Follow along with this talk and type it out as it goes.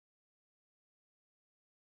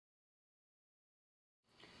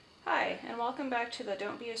Hi, and welcome back to the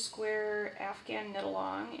Don't Be a Square Afghan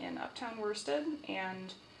Knitalong in Uptown Worsted,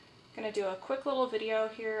 and I'm going to do a quick little video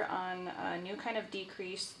here on a new kind of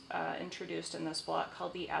decrease introduced in this block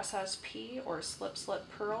called the SSP, or Slip Slip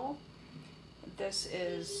Purl. This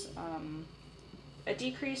is a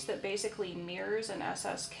decrease that basically mirrors an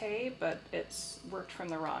SSK, but it's worked from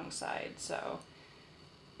the wrong side, so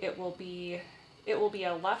it will be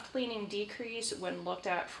a left-leaning decrease when looked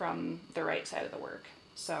at from the right side of the work.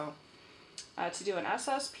 So to do an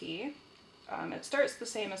SSP, it starts the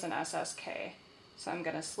same as an SSK. So I'm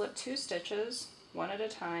going to slip 2 stitches, one at a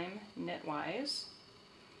time, knitwise,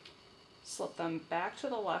 slip them back to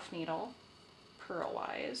the left needle,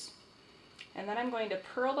 purlwise, and then I'm going to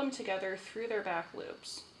purl them together through their back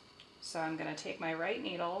loops. So I'm going to take my right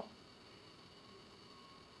needle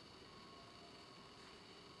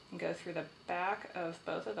and go through the back of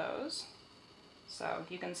both of those. So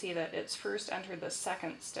you can see that it's first entered the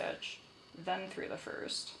second stitch, then through the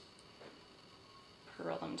first.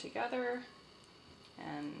 Purl them together,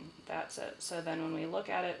 and that's it. So then when we look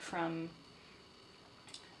at it from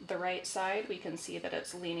the right side, we can see that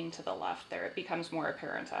it's leaning to the left there. It becomes more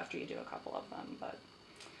apparent after you do a couple of them, but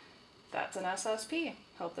that's an SSP.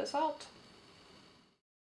 Hope this helped.